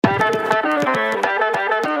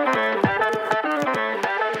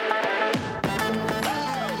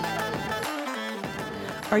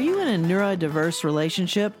a neurodiverse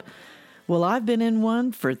relationship? Well, I've been in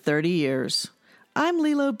one for 30 years. I'm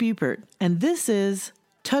Lilo Bupert, and this is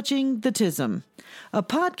Touching the Tism, a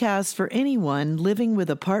podcast for anyone living with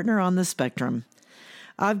a partner on the spectrum.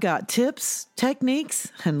 I've got tips, techniques,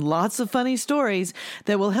 and lots of funny stories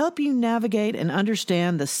that will help you navigate and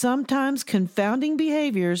understand the sometimes confounding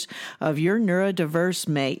behaviors of your neurodiverse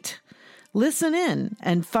mate. Listen in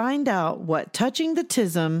and find out what Touching the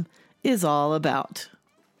Tism is all about.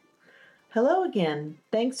 Hello again.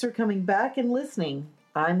 Thanks for coming back and listening.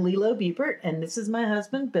 I'm Lilo Bupert, and this is my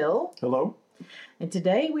husband, Bill. Hello. And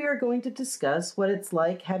today we are going to discuss what it's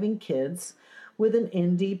like having kids with an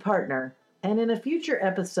ND partner. And in a future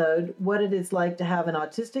episode, what it is like to have an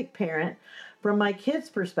autistic parent from my kids'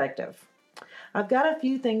 perspective. I've got a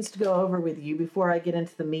few things to go over with you before I get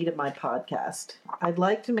into the meat of my podcast. I'd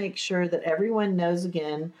like to make sure that everyone knows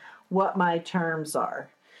again what my terms are.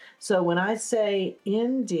 So when I say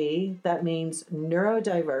ND, that means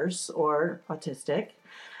neurodiverse or autistic.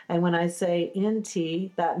 And when I say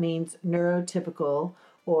NT, that means neurotypical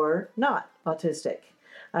or not autistic.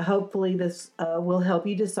 Hopefully this will help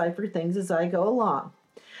you decipher things as I go along.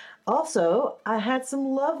 Also, I had some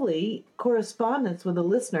lovely correspondence with a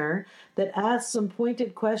listener that asked some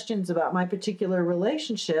pointed questions about my particular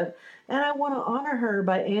relationship, and I want to honor her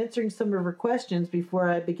by answering some of her questions before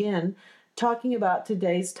I begin talking about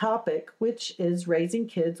today's topic, which is raising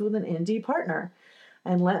kids with an ND partner.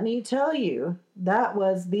 And let me tell you, that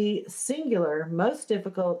was the singular most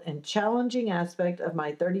difficult and challenging aspect of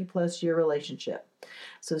my 30-plus year relationship.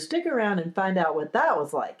 So stick around and find out what that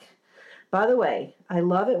was like. By the way, I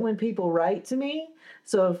love it when people write to me.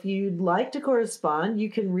 So if you'd like to correspond, you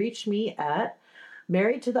can reach me at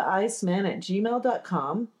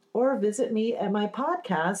marriedtotheiceman@gmail.com or visit me at my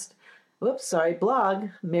podcast, blog,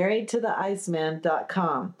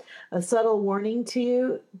 marriedtotheiceman.com. A subtle warning to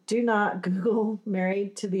you, do not Google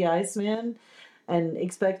Married to the Iceman and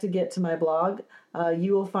expect to get to my blog.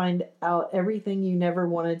 You will find out everything you never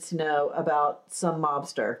wanted to know about some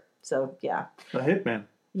mobster. So, yeah. A hitman.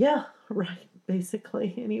 Yeah, right.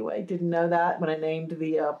 Basically. Anyway, didn't know that when I named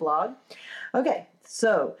the blog. Okay,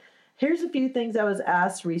 so here's a few things I was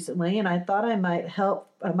asked recently, and I thought I might help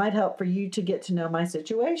for you to get to know my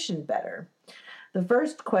situation better. The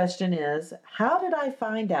first question is, how did I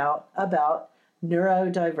find out about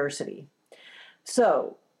neurodiversity?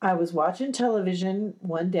 So, I was watching television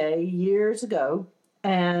one day years ago,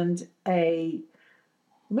 and a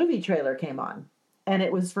movie trailer came on, and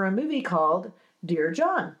it was for a movie called Dear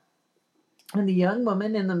John. And the young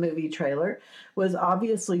woman in the movie trailer was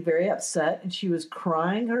obviously very upset, and she was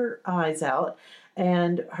crying her eyes out,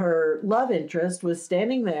 and her love interest was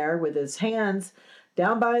standing there with his hands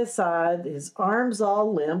down by his side, his arms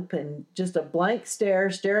all limp, and just a blank stare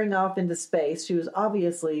staring off into space. She was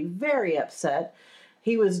obviously very upset.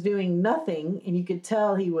 He was doing nothing, and you could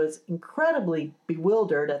tell he was incredibly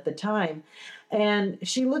bewildered at the time. And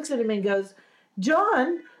she looks at him and goes,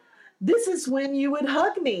 "John, this is when you would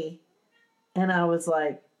hug me." And I was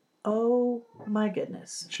like, oh my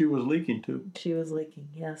goodness. She was leaking too. She was leaking,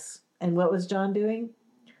 yes. And what was John doing?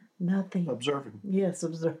 Nothing. Observing. Yes,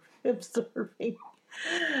 observing.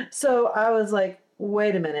 So I was like,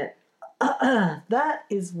 wait a minute. That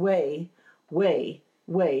is way, way,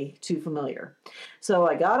 way too familiar. So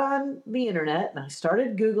I got on the internet and I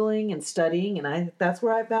started Googling and studying, and that's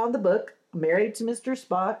where I found the book, Married to Mr.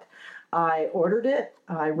 Spock. I ordered it.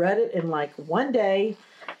 I read it in like one day,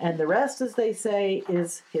 and the rest, as they say,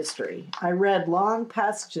 is history. I read long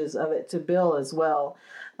passages of it to Bill as well,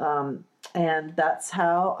 and that's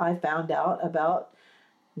how I found out about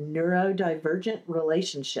neurodivergent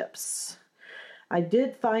relationships. I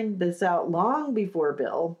did find this out long before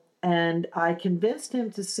Bill, and I convinced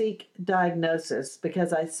him to seek diagnosis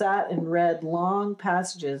because I sat and read long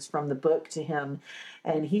passages from the book to him,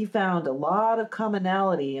 and he found a lot of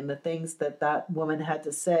commonality in the things that woman had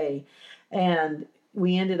to say. And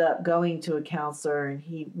we ended up going to a counselor, and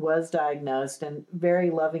he was diagnosed and very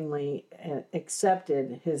lovingly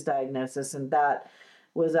accepted his diagnosis, and that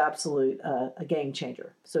was absolute a game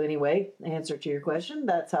changer. So anyway, answer to your question,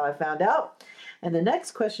 that's how I found out. And the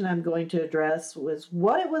next question I'm going to address was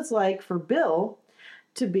what it was like for Bill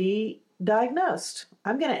to be diagnosed.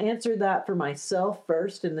 I'm going to answer that for myself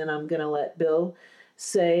first, and then I'm going to let Bill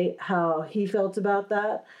say how he felt about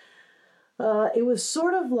that. It was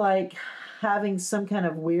sort of like having some kind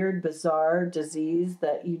of weird, bizarre disease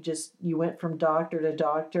that you went from doctor to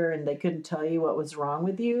doctor and they couldn't tell you what was wrong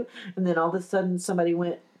with you. And then all of a sudden somebody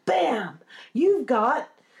went, bam, you've got,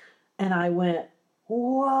 and I went,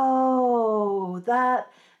 whoa, that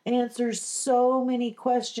answers so many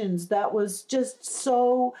questions. That was just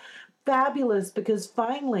so fabulous because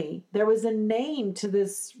finally there was a name to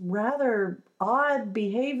this rather odd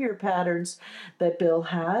behavior patterns that Bill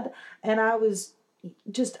had. And I was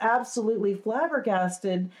just absolutely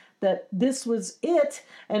flabbergasted that this was it.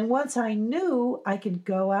 And once I knew, I could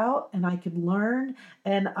go out and I could learn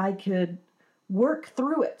and I could work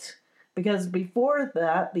through it. Because before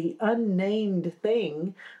that, the unnamed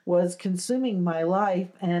thing was consuming my life,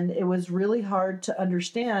 and it was really hard to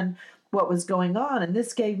understand what was going on. And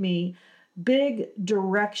this gave me big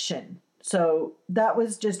direction. So that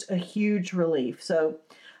was just a huge relief. So,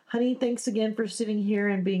 honey, thanks again for sitting here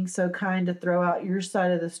and being so kind to throw out your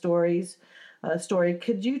side of the story.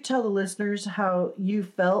 Could you tell the listeners how you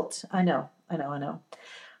felt? I know.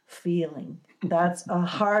 Feeling. That's a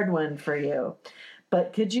hard one for you.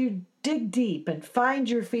 But could you dig deep and find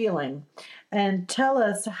your feeling and tell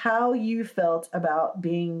us how you felt about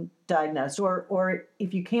being diagnosed? Or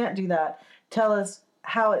if you can't do that, tell us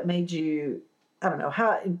how it made you, I don't know,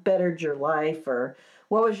 how it bettered your life, or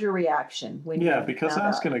what was your reaction when you because found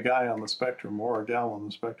asking out? a guy on the spectrum or a gal on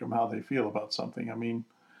the spectrum how they feel about something, I mean,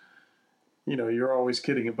 you're always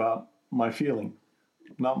kidding about my feeling,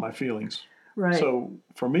 not my feelings. Right. So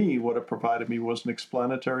for me, what it provided me was an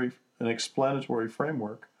explanatory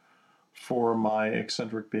framework for my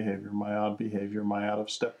eccentric behavior, my odd behavior, my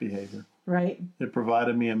out-of-step behavior. Right. It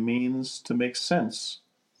provided me a means to make sense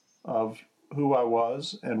of who I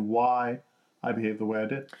was and why I behaved the way I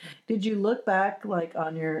did. Did you look back like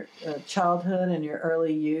on your childhood and your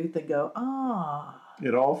early youth and go,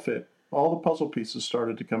 It all fit. All the puzzle pieces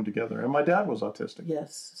started to come together. And my dad was autistic.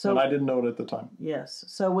 Yes. And I didn't know it at the time. Yes.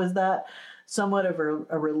 So was that somewhat of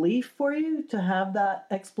a relief for you to have that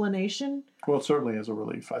explanation? Well, it certainly is a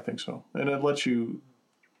relief. I think so. And it lets you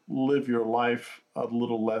live your life a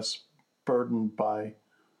little less burdened by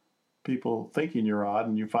people thinking you're odd,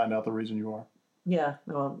 and you find out the reason you are. Yeah.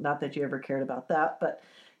 Well, not that you ever cared about that, but,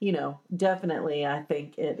 definitely I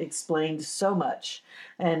think it explained so much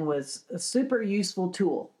and was a super useful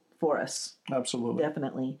tool for us. Absolutely.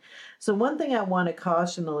 Definitely. So one thing I want to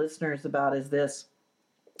caution the listeners about is this.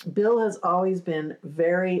 Bill has always been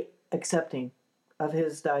very accepting of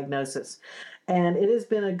his diagnosis, and it has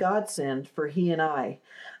been a godsend for he and I.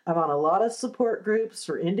 I'm on a lot of support groups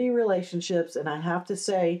for indie relationships, and I have to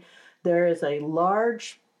say there is a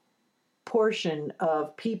large portion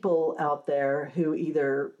of people out there who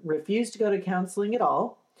either refuse to go to counseling at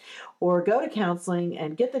all or go to counseling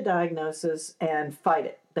and get the diagnosis and fight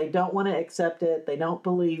it. They don't want to accept it. They don't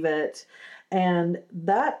believe it. And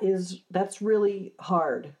that's really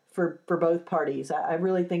hard for both parties. I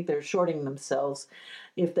really think they're shorting themselves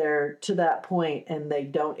if they're to that point and they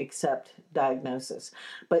don't accept diagnosis.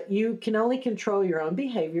 But you can only control your own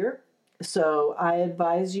behavior. So I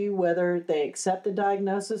advise you, whether they accept the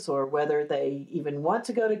diagnosis or whether they even want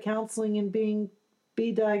to go to counseling and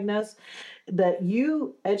be diagnosed, that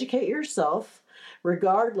you educate yourself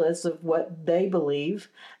regardless of what they believe,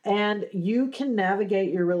 and you can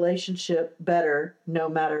navigate your relationship better no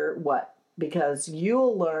matter what, because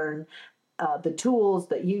you'll learn the tools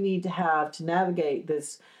that you need to have to navigate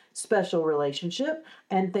this special relationship,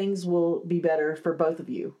 and things will be better for both of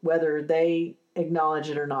you, whether they acknowledge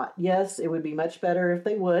it or not. Yes, it would be much better if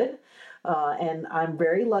they would. And I'm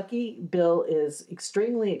very lucky. Bill is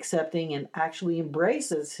extremely accepting and actually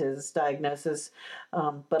embraces his diagnosis.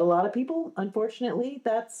 But a lot of people, unfortunately,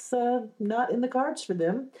 that's not in the cards for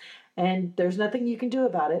them. And there's nothing you can do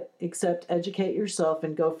about it except educate yourself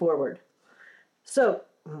and go forward. So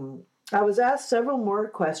I was asked several more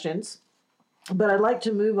questions, but I'd like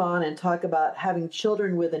to move on and talk about having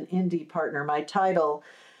children with an indie partner. My title,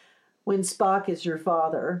 When Spock is Your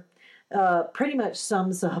Father, pretty much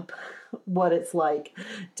sums up what it's like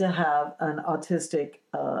to have an autistic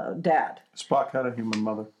dad. Spock had a human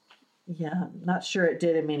mother. Yeah, not sure it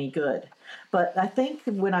did him any good. But I think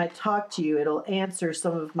when I talk to you, it'll answer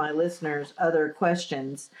some of my listeners' other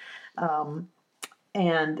questions.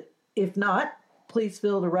 And if not, please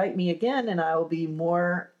feel to write me again and I will be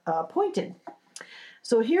more pointed.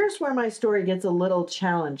 So here's where my story gets a little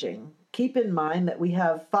challenging. Keep in mind that we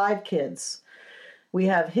have 5 kids. We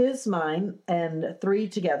have his, mine, and 3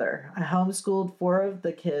 together. I homeschooled 4 of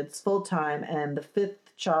the kids full-time and the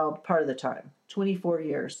 5th child part of the time, 24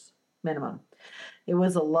 years minimum. It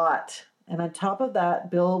was a lot. And on top of that,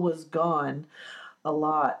 Bill was gone a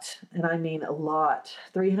lot. And I mean a lot.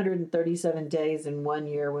 337 days in 1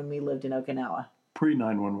 year when we lived in Okinawa.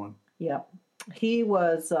 Pre-911. Yep. He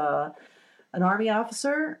was an Army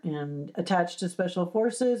officer and attached to Special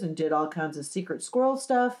Forces and did all kinds of secret squirrel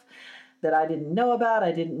stuff. that I didn't know about.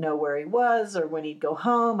 I didn't know where he was, or when he'd go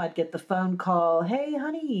home, I'd get the phone call, "Hey,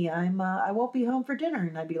 honey, I won't be home for dinner."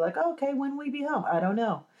 And I'd be like, oh, "Okay, when will we be home?" "I don't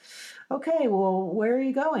know." "Okay, well, where are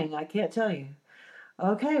you going?" "I can't tell you."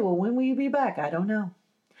 "Okay, well, when will you be back?" "I don't know."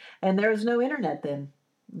 And there was no internet then.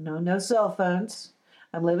 No cell phones.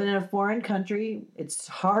 I'm living in a foreign country. It's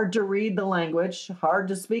hard to read the language, hard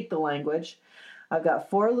to speak the language. I've got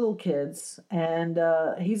 4 little kids, and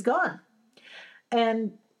he's gone.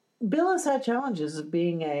 And Bill has had challenges of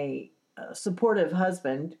being a supportive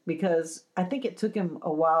husband, because I think it took him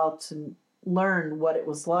a while to learn what it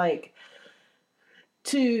was like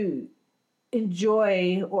to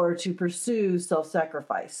enjoy or to pursue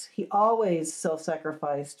self-sacrifice. He always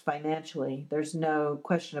self-sacrificed financially. There's no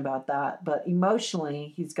question about that. But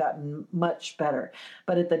emotionally, he's gotten much better.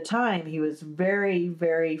 But at the time, he was very,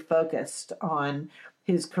 very focused on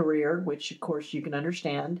his career, which of course you can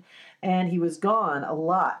understand. And he was gone a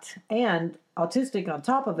lot and autistic on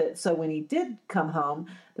top of it. So when he did come home,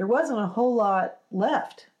 there wasn't a whole lot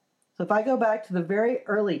left. So if I go back to the very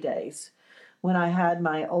early days, when I had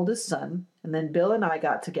my oldest son, and then Bill and I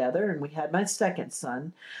got together and we had my second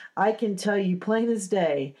son, I can tell you plain as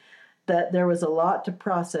day that there was a lot to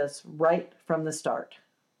process right from the start.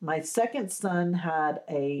 My second son had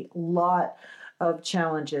a lot of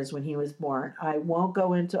challenges when he was born. I won't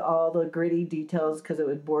go into all the gritty details because it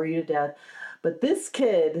would bore you to death, but this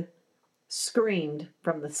kid screamed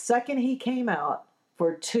from the second he came out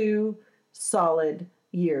for 2 solid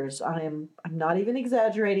years. I'm not even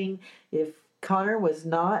exaggerating. If Connor was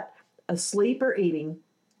not asleep or eating,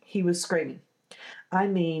 he was screaming. I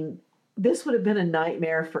mean, this would have been a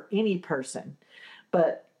nightmare for any person,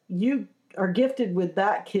 but you are gifted with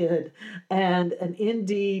that kid and an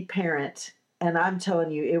ND parent, and I'm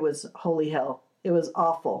telling you, it was holy hell. It was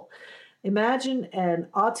awful. Imagine an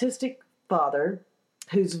autistic father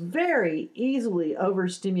who's very easily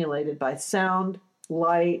overstimulated by sound,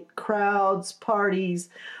 light, crowds, parties,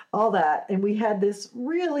 all that. And we had this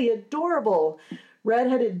really adorable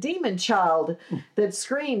redheaded demon child that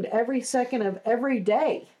screamed every second of every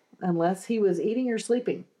day, unless he was eating or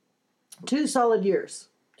sleeping. 2 solid years.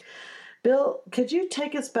 Bill, could you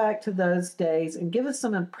take us back to those days and give us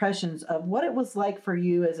some impressions of what it was like for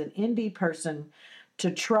you as an ND person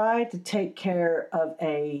to try to take care of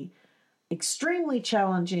a extremely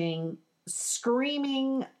challenging,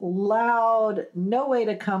 screaming, loud, no way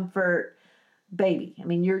to comfort baby? I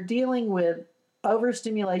mean, you're dealing with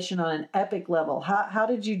overstimulation on an epic level. How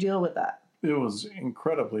did you deal with that? It was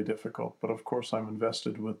incredibly difficult, but of course I'm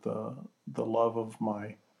invested with the love of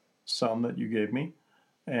my son that you gave me,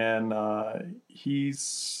 and he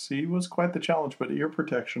was quite the challenge. But ear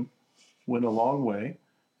protection went a long way,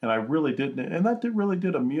 and I really did, and that really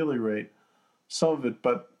did ameliorate some of it.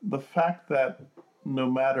 But the fact that no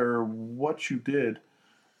matter what you did,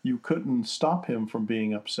 you couldn't stop him from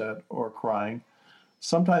being upset or crying.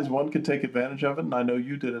 Sometimes one could take advantage of it, and I know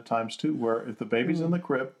you did at times too, where if the baby's in the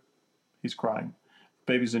crib, he's crying. If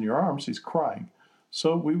the baby's in your arms, he's crying.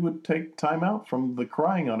 So we would take time out from the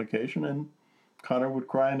crying on occasion, and Connor would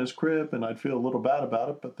cry in his crib, and I'd feel a little bad about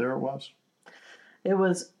it, but there it was. It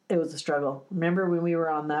was a struggle. Remember when we were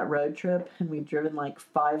on that road trip and we'd driven like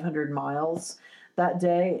 500 miles that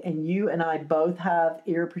day, and you and I both have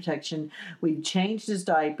ear protection. We've changed his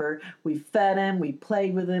diaper. We've fed him. We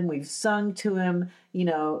played with him. We've sung to him.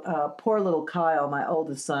 Poor little Kyle, my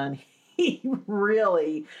oldest son, he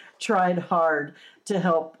really tried hard to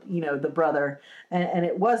help, the brother, and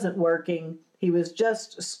it wasn't working. He was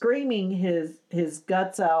just screaming his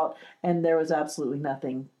guts out, and there was absolutely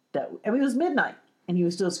nothing and it was midnight, and he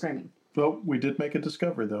was still screaming. Well, we did make a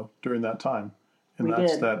discovery, though, during that time, and We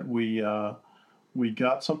that's did. that we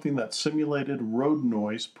got something that simulated road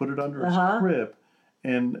noise, put it under his crib,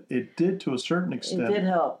 and it did, to a certain It extent, did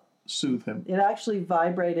help. soothe him. It actually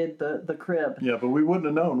vibrated the crib. Yeah, but we wouldn't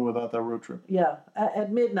have known without that road trip. Yeah,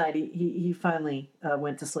 at midnight he finally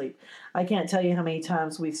went to sleep. I can't tell you how many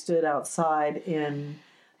times we stood outside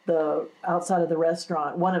outside of the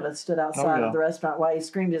restaurant. One of us stood outside of the restaurant while he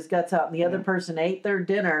screamed his guts out, and the other person ate their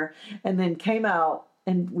dinner and then came out,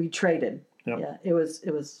 and we traded. Yep. Yeah, it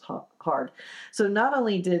was hard. So not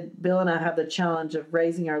only did Bill and I have the challenge of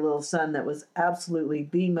raising our little son that was absolutely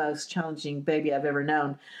the most challenging baby I've ever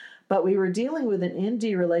known, but we were dealing with an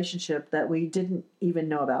ND relationship that we didn't even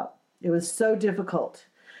know about. It was so difficult.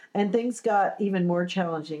 And things got even more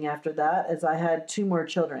challenging after that as I had 2 more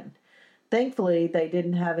children. Thankfully, they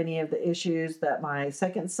didn't have any of the issues that my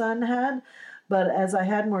second son had. But as I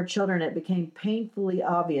had more children, it became painfully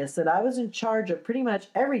obvious that I was in charge of pretty much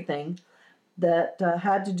everything that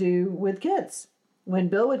had to do with kids. when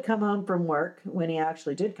Bill would come home from work, when he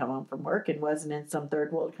actually did come home from work and wasn't in some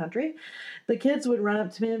third world country, the kids would run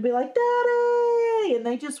up to me and be like, Daddy! And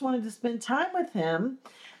they just wanted to spend time with him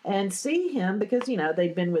and see him because,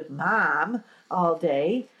 they'd been with Mom all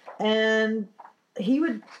day. And he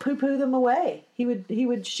would poo-poo them away. He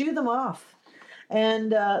would shoo them off.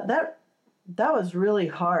 And that was really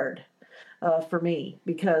hard for me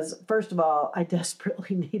because, first of all, I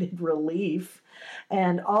desperately needed relief,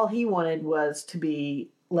 and all he wanted was to be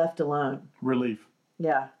left alone. Relief.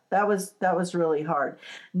 Yeah, that was really hard.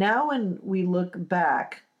 Now, when we look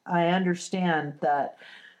back, I understand that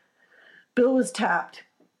Bill was tapped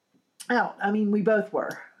out. I mean, we both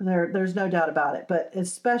were. There's no doubt about it, but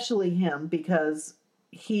especially him because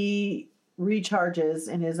he recharges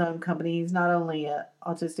in his own company. He's not only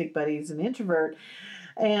autistic, but he's an introvert,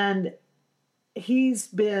 and he's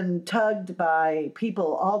been tugged by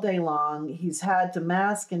people all day long. He's had to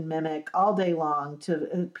mask and mimic all day long to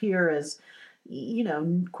appear as,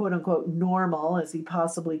 quote unquote, normal as he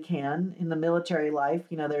possibly can in the military life.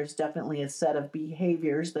 There's definitely a set of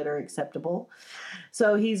behaviors that are acceptable.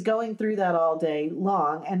 So he's going through that all day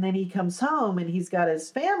long. And then he comes home and he's got his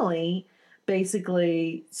family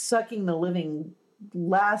basically sucking the living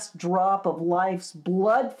last drop of life's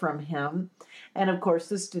blood from him. And of course,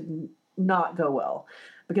 this did not go well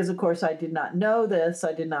because, of course, I did not know this.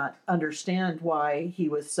 I did not understand why he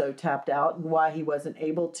was so tapped out and why he wasn't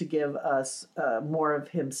able to give us more of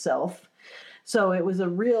himself. So it was a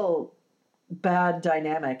real bad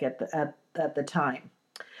dynamic at the time.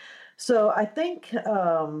 So I think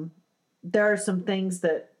there are some things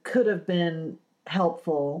that could have been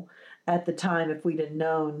helpful at the time if we'd have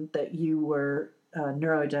known that you were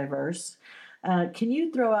neurodiverse. Can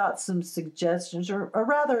you throw out some suggestions, or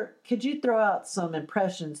rather, could you throw out some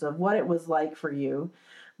impressions of what it was like for you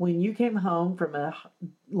when you came home from a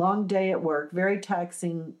long day at work, very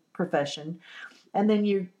taxing profession, and then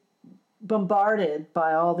you're bombarded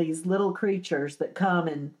by all these little creatures that come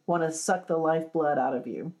and want to suck the lifeblood out of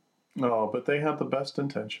you? No, but they had the best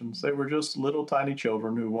intentions. They were just little tiny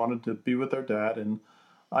children who wanted to be with their dad, and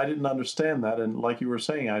I didn't understand that. And like you were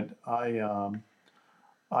saying,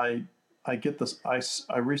 I get this. I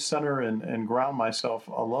recenter and ground myself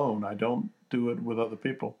alone. I don't do it with other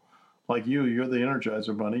people. Like you're the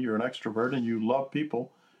Energizer Bunny. You're an extrovert and you love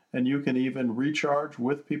people, and you can even recharge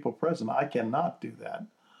with people present. I cannot do that.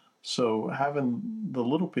 So having the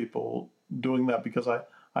little people doing that, because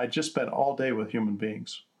I just spent all day with human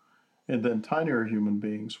beings, and then tinier human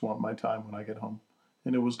beings want my time when I get home,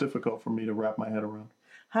 and it was difficult for me to wrap my head around.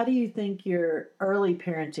 How do you think your early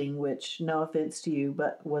parenting, which no offense to you,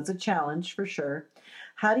 but was a challenge for sure,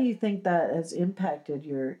 how do you think that has impacted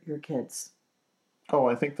your kids? Oh,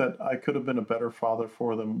 I think that I could have been a better father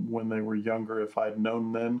for them when they were younger if I'd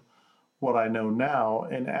known then what I know now.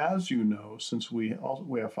 And as you know, since we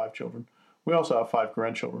have 5 children, we also have 5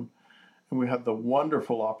 grandchildren, and we had the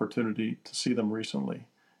wonderful opportunity to see them recently.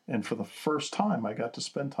 And for the first time, I got to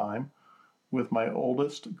spend time with my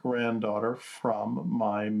oldest granddaughter from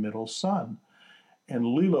my middle son. And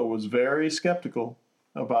Lilo was very skeptical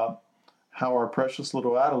about how our precious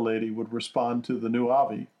little Adelaide would respond to the new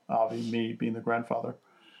Avi, me being the grandfather.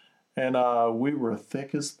 And we were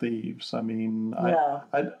thick as thieves. I mean, Yeah.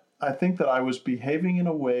 I think that I was behaving in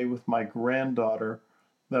a way with my granddaughter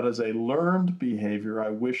that is a learned behavior I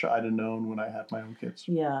wish I'd have known when I had my own kids.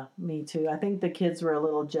 Yeah, me too. I think the kids were a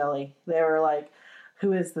little jelly. They were like,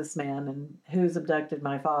 who is this man and who's abducted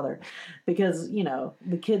my father? Because,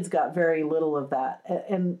 the kids got very little of that.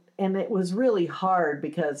 And it was really hard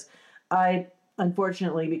because I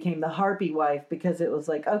unfortunately became the harpy wife because it was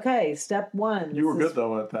like, okay, step one. You were good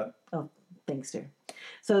though at that. Oh, thanks, dear.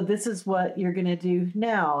 So this is what you're going to do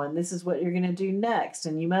now, and this is what you're going to do next,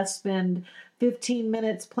 and you must spend 15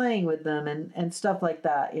 minutes playing with them and stuff like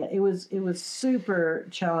that. Yeah, it was super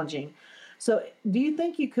challenging. So do you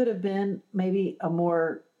think you could have been maybe a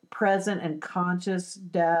more present and conscious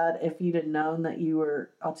dad if you'd have known that you were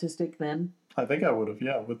autistic then? I think I would have,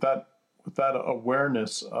 yeah. With that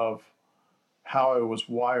awareness of how I was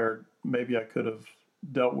wired, maybe I could have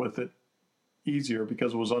dealt with it easier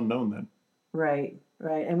because it was unknown then. Right.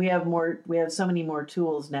 And we have so many more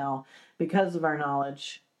tools now because of our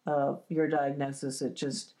knowledge of your diagnosis.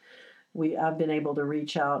 I've been able to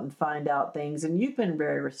reach out and find out things, and you've been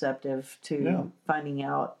very receptive to finding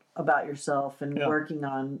out about yourself and working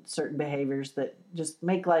on certain behaviors that just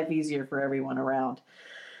make life easier for everyone around.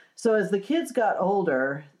 So as the kids got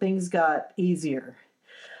older, things got easier.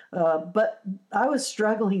 But I was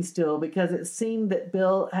struggling still because it seemed that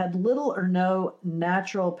Bill had little or no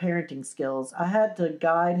natural parenting skills. I had to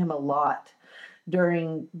guide him a lot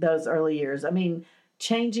during those early years. I mean,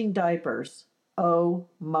 changing diapers. Oh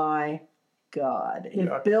my God. If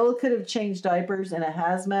Yuck. Bill could have changed diapers in a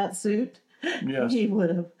hazmat suit, Yes. he would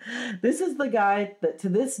have. This is the guy that to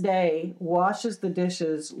this day washes the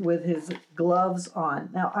dishes with his gloves on.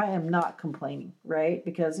 Now, I am not complaining, right?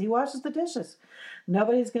 Because he washes the dishes.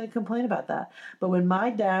 Nobody's going to complain about that. But when my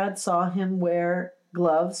dad saw him wear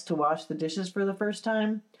gloves to wash the dishes for the first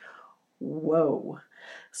time, whoa.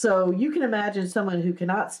 So you can imagine someone who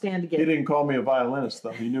cannot stand to He get. didn't call me a violinist, though.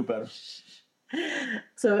 He knew better.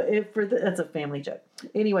 So that's a family joke.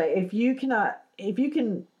 Anyway, if you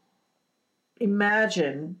can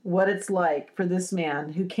imagine what it's like for this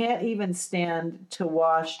man who can't even stand to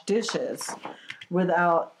wash dishes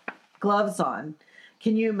without gloves on,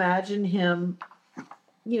 can you imagine him,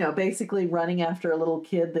 basically running after a little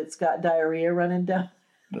kid that's got diarrhea running down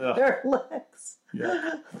Ugh. their legs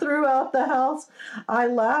Yeah. throughout the house? I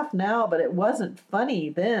laugh now, but it wasn't funny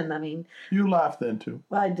then. I mean, You laughed then, too.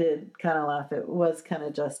 I did kind of laugh. It was kind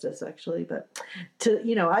of justice, actually. But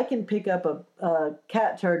I can pick up a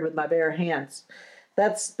cat turd with my bare hands.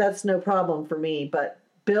 That's no problem for me. But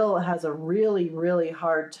Bill has a really, really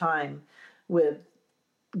hard time with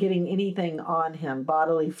getting anything on him,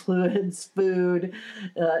 bodily fluids, food,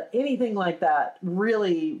 anything like that.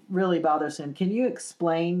 Really, really bothers him. Can you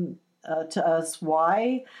explain to us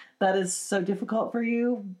why that is so difficult for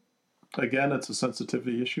you? Again, it's a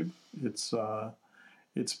sensitivity issue. It's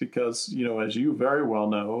because, as you very well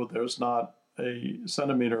know, there's not a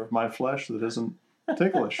centimeter of my flesh that isn't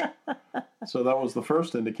ticklish. So that was the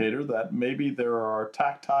first indicator that maybe there are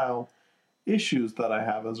tactile issues that I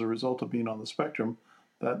have as a result of being on the spectrum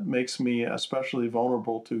that makes me especially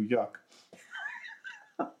vulnerable to yuck.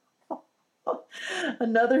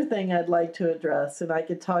 Another thing I'd like to address, and I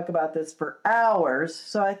could talk about this for hours,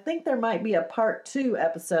 so I think there might be a part 2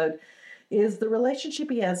 episode, is the relationship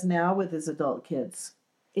he has now with his adult kids.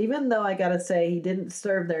 Even though I gotta say he didn't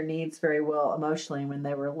serve their needs very well emotionally when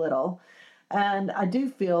they were little. And I do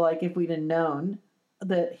feel like if we'd have known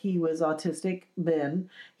that he was autistic then,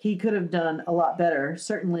 he could have done a lot better.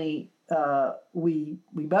 Certainly, we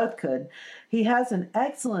both could. He has an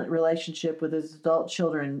excellent relationship with his adult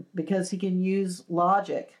children because he can use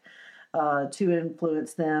logic to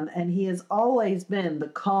influence them, and he has always been the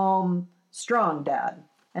calm, strong dad.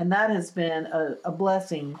 And that has been a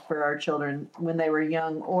blessing for our children when they were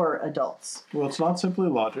young or adults. Well, it's not simply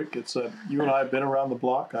logic. It's that you and I have been around the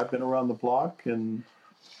block. I've been around the block, and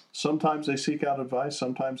sometimes they seek out advice.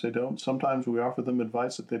 Sometimes they don't. Sometimes we offer them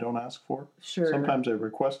advice that they don't ask for. Sure. Sometimes they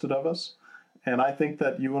request it of us. And I think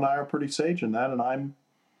that you and I are pretty sage in that, and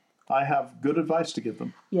I have good advice to give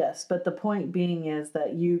them. Yes, but the point being is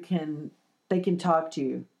that they can talk to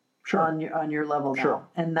you. Sure. on your level now. Sure.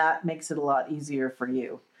 And that makes it a lot easier for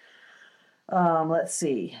you. Let's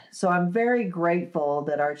see. So I'm very grateful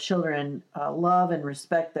that our children love and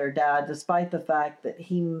respect their dad, despite the fact that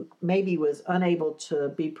he maybe was unable to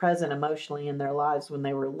be present emotionally in their lives when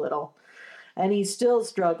they were little. And he still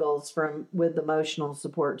struggles with emotional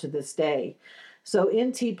support to this day. So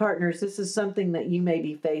NT partners, this is something that you may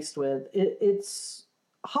be faced with. It's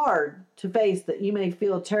hard to face that you may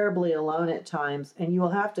feel terribly alone at times, and you will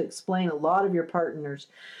have to explain a lot of your partner's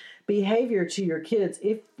behavior to your kids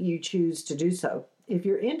if you choose to do so. If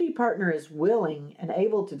your ND partner is willing and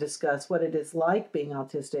able to discuss what it is like being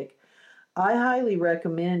autistic, I highly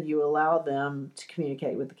recommend you allow them to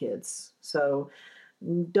communicate with the kids. So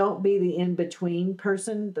don't be the in-between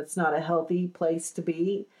person. That's not a healthy place to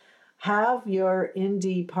be. Have your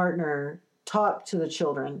ND partner talk to the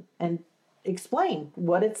children and explain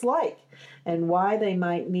what it's like and why they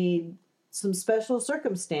might need some special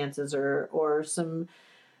circumstances or some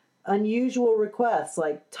unusual requests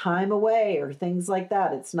like time away or things like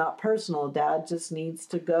that. It's not personal. Dad just needs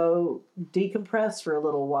to go decompress for a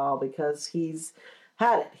little while because he's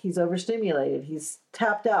had it. He's overstimulated. He's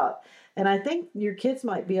tapped out. And I think your kids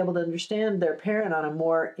might be able to understand their parent on a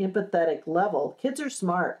more empathetic level. Kids are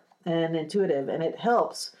smart and intuitive, and it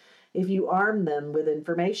helps if you arm them with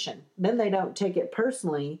information. Then they don't take it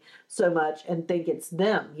personally so much and think it's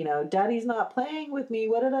them. Daddy's not playing with me.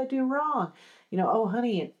 What did I do wrong? Oh,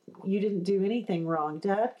 honey, you didn't do anything wrong.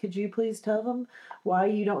 Dad, could you please tell them why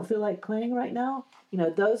you don't feel like playing right now?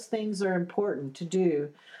 Those things are important to do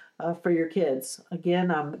for your kids. Again,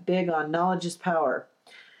 I'm big on knowledge is power.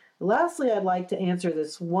 Lastly, I'd like to answer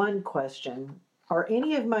this one question. Are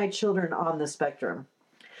any of my children on the spectrum?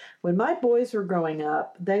 When my boys were growing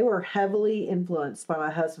up, they were heavily influenced by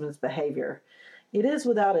my husband's behavior. It is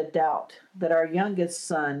without a doubt that our youngest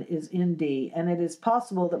son is ND, and it is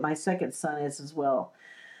possible that my second son is as well.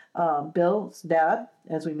 Bill's dad,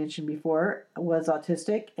 as we mentioned before, was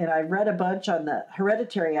autistic, and I read a bunch on the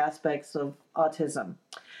hereditary aspects of autism.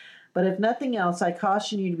 But if nothing else, I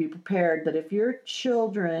caution you to be prepared that if you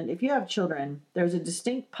have children, there's a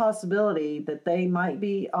distinct possibility that they might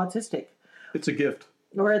be autistic. It's a gift.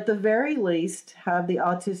 Or at the very least, have the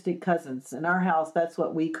autistic cousins. In our house, that's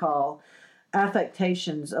what we call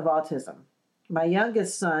affectations of autism. My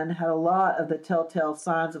youngest son had a lot of the telltale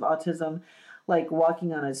signs of autism, like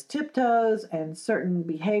walking on his tiptoes and certain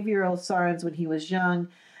behavioral signs when he was young,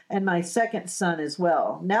 and my second son as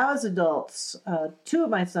well. Now, as adults, two of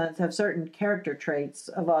my sons have certain character traits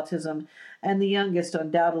of autism, and the youngest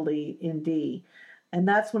undoubtedly ND. And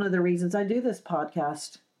that's one of the reasons I do this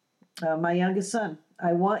podcast. My youngest son.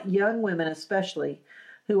 I want young women, especially,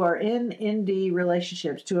 who are in ND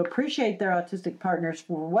relationships to appreciate their autistic partners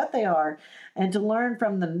for what they are and to learn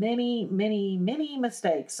from the many, many, many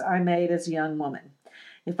mistakes I made as a young woman.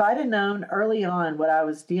 If I'd have known early on what I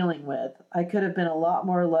was dealing with, I could have been a lot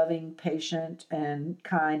more loving, patient, and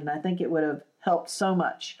kind, and I think it would have helped so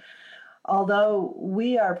much. Although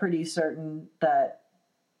we are pretty certain that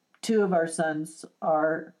two of our sons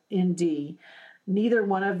are ND, neither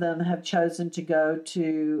one of them have chosen to go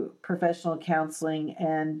to professional counseling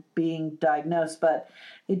and being diagnosed, but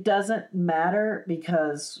it doesn't matter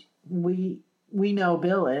because we know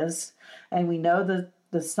Bill is, and we know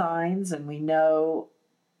the signs, and we know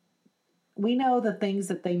the things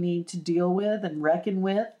that they need to deal with and reckon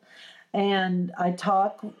with. And I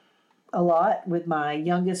talk a lot with my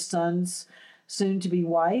youngest son's soon-to-be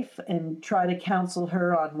wife and try to counsel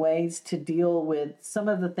her on ways to deal with some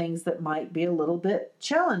of the things that might be a little bit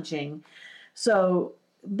challenging. So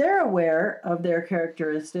they're aware of their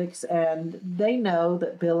characteristics, and they know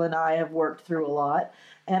that Bill and I have worked through a lot.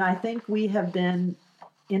 And I think we have been,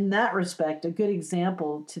 in that respect, a good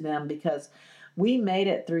example to them because we made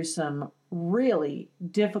it through some really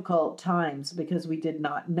difficult times because we did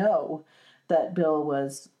not know that Bill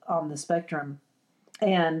was on the spectrum.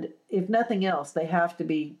 And if nothing else, they have to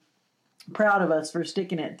be proud of us for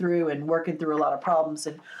sticking it through and working through a lot of problems.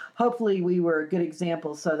 And hopefully we were a good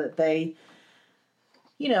example so that they,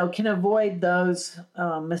 can avoid those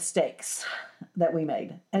mistakes that we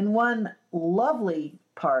made. And one lovely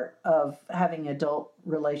part of having adult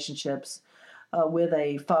relationships with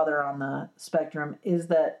a father on the spectrum is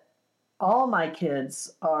that all my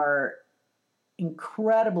kids are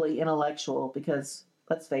incredibly intellectual because,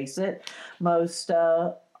 let's face it, most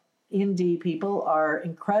ND people are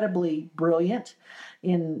incredibly brilliant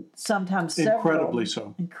in sometimes several. Incredibly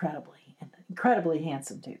so. Incredibly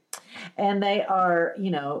handsome too. And they are,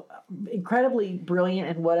 incredibly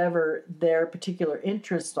brilliant in whatever their particular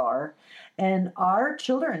interests are. And our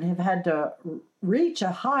children have had to reach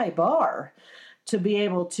a high bar to be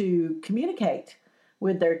able to communicate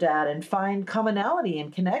with their dad and find commonality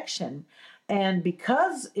and connection. And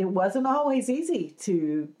because it wasn't always easy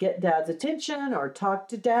to get dad's attention or talk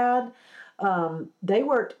to dad, they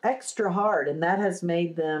worked extra hard, and that has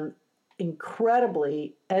made them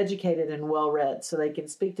incredibly educated and well-read so they can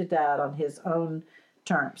speak to dad on his own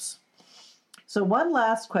terms. So one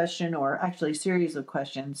last question, or actually series of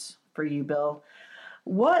questions for you, Bill.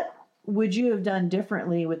 What would you have done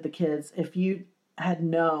differently with the kids if you had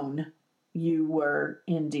known you were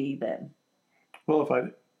ND then?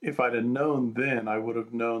 Well, if I'd have known then, I would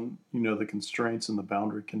have known, the constraints and the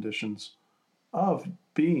boundary conditions of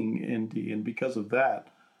being ND. And because of that,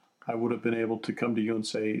 I would have been able to come to you and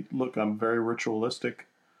say, look, I'm very ritualistic.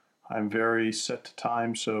 I'm very set to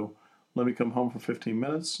time. So let me come home for 15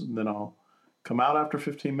 minutes, and then I'll come out after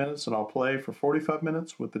 15 minutes and I'll play for 45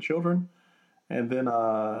 minutes with the children. And then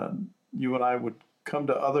you and I would come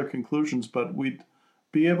to other conclusions, but we'd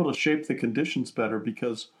be able to shape the conditions better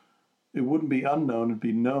because it wouldn't be unknown, it'd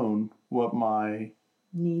be known what my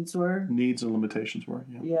needs and limitations were.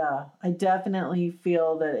 Yeah, I definitely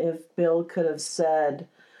feel that if Bill could have said,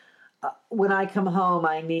 when I come home,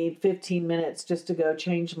 I need 15 minutes just to go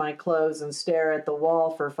change my clothes and stare at the wall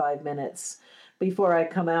for 5 minutes before I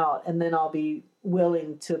come out, and then I'll be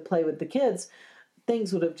willing to play with the kids,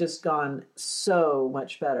 things would have just gone so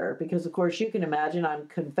much better. Because, of course, you can imagine I'm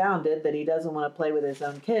confounded that he doesn't want to play with his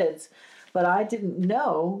own kids, but I didn't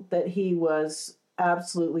know that he was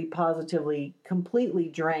absolutely, positively, completely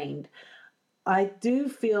drained. I do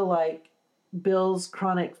feel like Bill's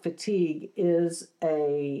chronic fatigue is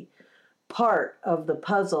a part of the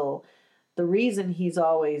puzzle. The reason he's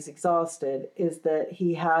always exhausted is that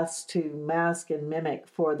he has to mask and mimic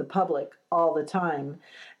for the public all the time,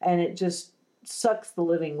 and it just sucks the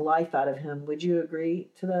living life out of him. Would you agree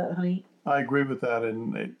to that, honey? I agree with that,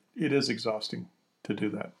 and it is exhausting to do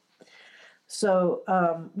that.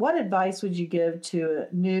 So, what advice would you give to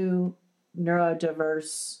new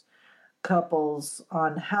neurodiverse couples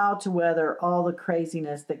on how to weather all the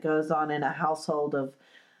craziness that goes on in a household of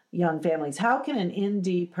young families? How can an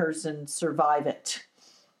ND person survive it?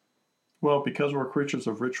 Well, because we're creatures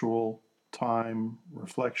of ritual, time,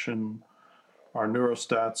 reflection, our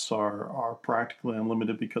neurostats are practically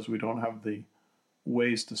unlimited because we don't have the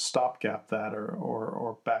ways to stopgap that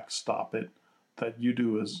or backstop it that you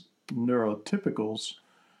do as neurotypicals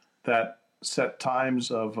that set times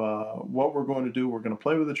of what we're going to do. We're going to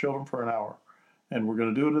play with the children for an hour, and we're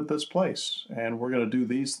going to do it at this place, and we're going to do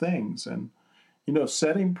these things. And,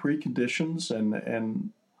 setting preconditions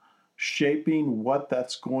and shaping what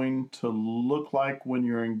that's going to look like when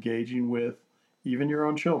you're engaging with even your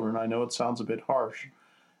own children. I know it sounds a bit harsh.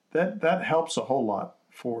 That helps a whole lot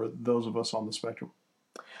for those of us on the spectrum.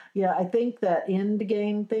 Yeah, I think that end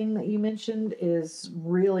game thing that you mentioned is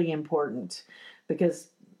really important because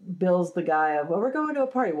Bill's the guy of, well, we're going to a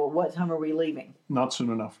party. Well, what time are we leaving? Not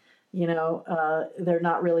soon enough. They're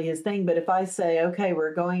not really his thing. But if I say, okay,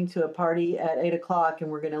 we're going to a party at 8 o'clock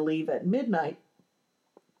and we're going to leave at midnight,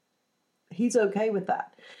 he's okay with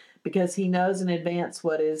that because he knows in advance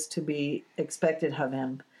what is to be expected of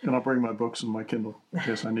him. And I'll bring my books and my Kindle in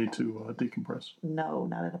case I need to decompress. No,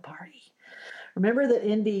 not at a party. Remember that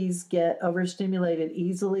NDs get overstimulated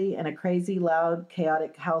easily, and a crazy, loud,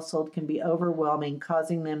 chaotic household can be overwhelming,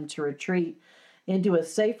 causing them to retreat into a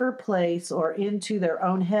safer place or into their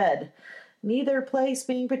own head, neither place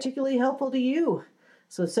being particularly helpful to you.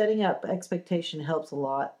 So setting up expectation helps a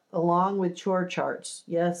lot, along with chore charts.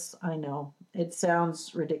 Yes, I know. It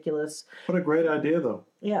sounds ridiculous. What a great idea, though.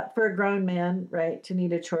 Yeah, for a grown man, right, to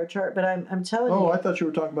need a chore chart. But I'm telling you. Oh, I thought you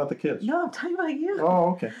were talking about the kids. No, I'm talking about you. Oh,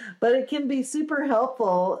 okay. But it can be super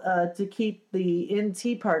helpful to keep the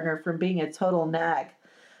NT partner from being a total nag.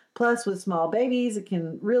 Plus, with small babies, it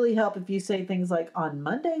can really help if you say things like, on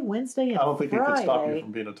Monday, Wednesday, and Friday. I don't think it could stop you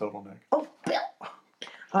from being a total nag. Oh, Bill.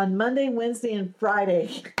 On Monday, Wednesday, and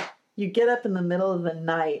Friday, you get up in the middle of the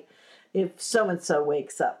night if so-and-so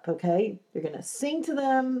wakes up, okay? You're going to sing to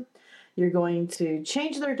them. You're going to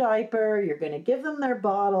change their diaper. You're going to give them their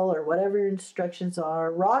bottle or whatever your instructions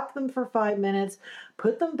are. Rock them for 5 minutes.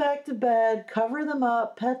 Put them back to bed. Cover them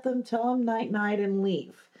up. Pet them. Tell them night-night and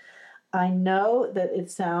leave. I know that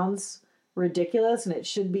it sounds ridiculous and it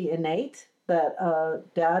should be innate that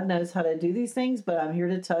dad knows how to do these things, but I'm here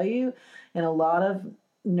to tell you, in a lot of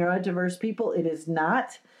neurodiverse people, it is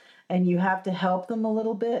not. And you have to help them a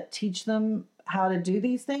little bit, teach them how to do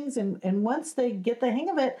these things. And once they get the hang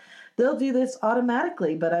of it, they'll do this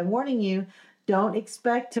automatically. But I'm warning you, don't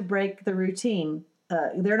expect to break the routine.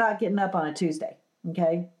 They're not getting up on a Tuesday,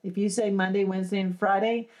 okay? If you say Monday, Wednesday, and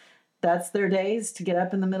Friday, that's their days to get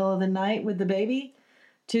up in the middle of the night with the baby.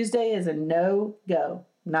 Tuesday is a no-go.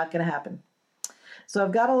 Not going to happen. So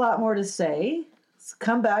I've got a lot more to say. So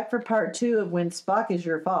come back for part 2 of When Spock is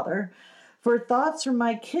Your Father for thoughts from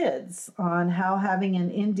my kids on how having an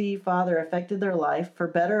ND father affected their life, for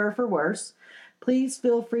better or for worse. Please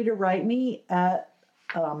feel free to write me at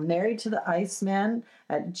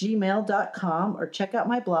marriedtotheiceman@gmail.com or check out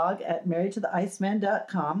my blog at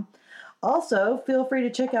marriedtotheiceman.com. Also, feel free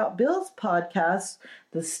to check out Bill's podcast,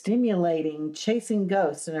 The Stimulating Chasing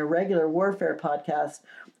Ghosts, an Irregular Warfare podcast,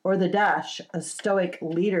 or The Dash, a Stoic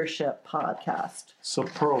Leadership podcast.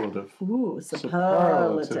 Superlative. Ooh,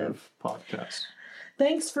 superlative podcast.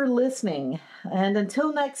 Thanks for listening, and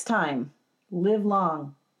until next time, live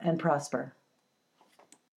long and prosper.